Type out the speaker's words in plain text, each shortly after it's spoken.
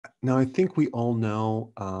Now, I think we all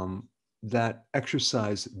know that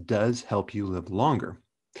exercise does help you live longer.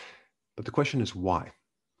 But the question is why?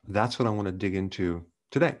 That's what I want to dig into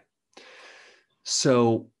today.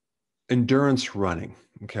 So, endurance running,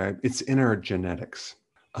 okay, it's in our genetics.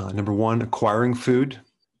 Number one, acquiring food.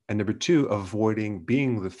 And number two, avoiding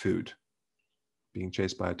being the food, being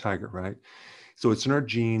chased by a tiger, right? So it's in our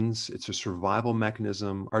genes, it's a survival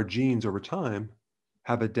mechanism. Our genes over time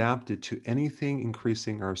have adapted to anything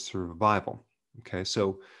increasing our survival. Okay,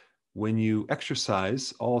 so when you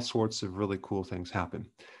exercise, all sorts of really cool things happen.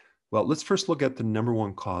 Well, let's first look at the number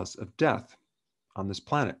one cause of death on this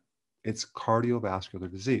planet. It's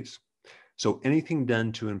cardiovascular disease. So anything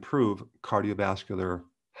done to improve cardiovascular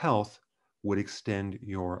health would extend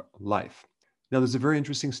your life. Now, there's a very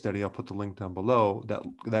interesting study, I'll put the link down below,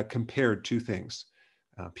 that compared two things.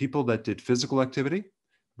 People that did physical activity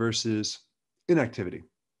versus inactivity,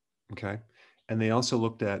 okay? And they also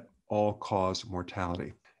looked at all-cause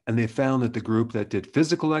mortality. And they found that the group that did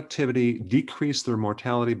physical activity decreased their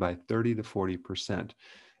mortality by 30 to 40%,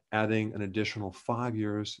 adding an additional 5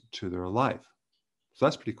 years to their life. So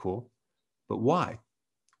that's pretty cool. But why?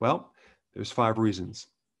 Well, there's 5 reasons.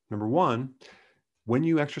 Number one, when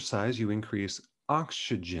you exercise, you increase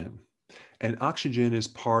oxygen. And oxygen is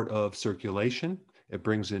part of circulation. It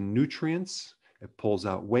brings in nutrients, it pulls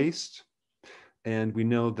out waste. And we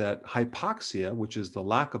know that hypoxia, which is the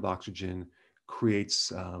lack of oxygen,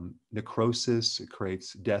 creates necrosis, it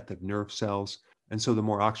creates death of nerve cells. And so the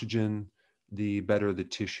more oxygen, the better the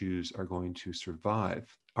tissues are going to survive.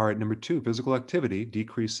 All right, number two, physical activity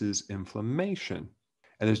decreases inflammation.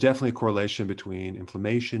 And there's definitely a correlation between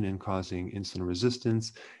inflammation and causing insulin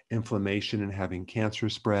resistance, inflammation and having cancer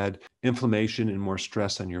spread, inflammation and more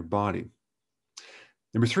stress on your body.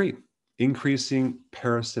 Number three, increasing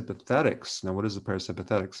parasympathetics. Now, what is the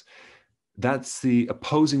parasympathetics? That's the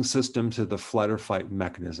opposing system to the flight or fight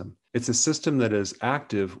mechanism. It's a system that is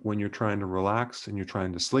active when you're trying to relax and you're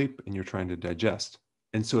trying to sleep and you're trying to digest.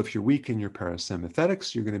 And so if you're weak in your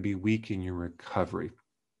parasympathetics, you're going to be weak in your recovery.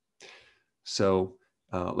 So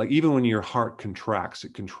like even when your heart contracts,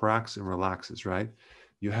 it contracts and relaxes, right?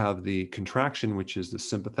 You have the contraction, which is the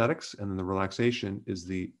sympathetics, and then the relaxation is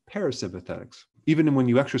the parasympathetics. Even when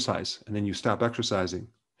you exercise and then you stop exercising,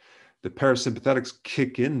 the parasympathetics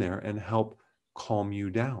kick in there and help calm you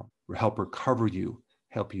down, or help recover you,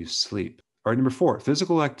 help you sleep. All right, number four,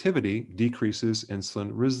 physical activity decreases insulin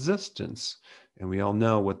resistance. And we all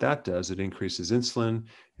know what that does. It increases insulin,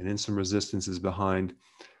 and insulin resistance is behind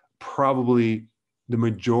probably the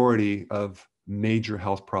majority of major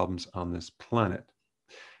health problems on this planet.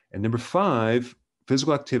 And number five,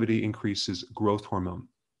 physical activity increases growth hormone.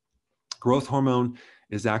 Growth hormone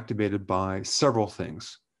is activated by several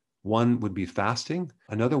things. One would be fasting.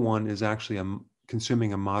 Another one is actually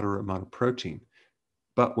consuming a moderate amount of protein.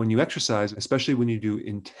 But when you exercise, especially when you do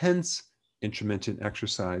intense intermittent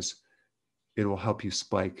exercise, it will help you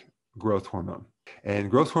spike growth hormone.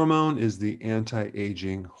 And growth hormone is the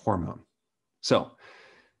anti-aging hormone. So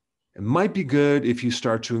it might be good if you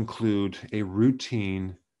start to include a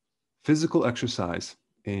routine physical exercise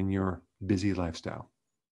in your busy lifestyle.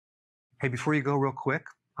 Hey, before you go real quick,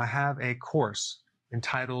 I have a course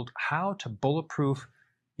entitled How to Bulletproof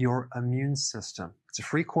Your Immune System. It's a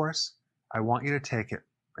free course. I want you to take it.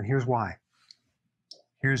 And here's why.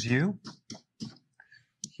 Here's you.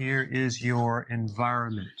 Here is your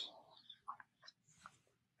environment.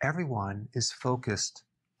 Everyone is focused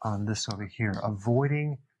on this over here,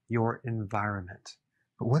 avoiding your environment.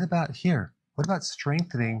 But what about here? What about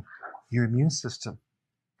strengthening your immune system?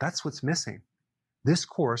 That's what's missing. This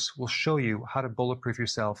course will show you how to bulletproof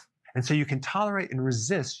yourself. And so you can tolerate and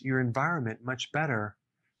resist your environment much better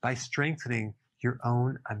by strengthening your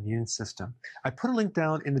own immune system. I put a link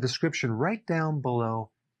down in the description right down below.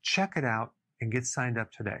 Check it out and get signed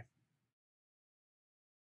up today.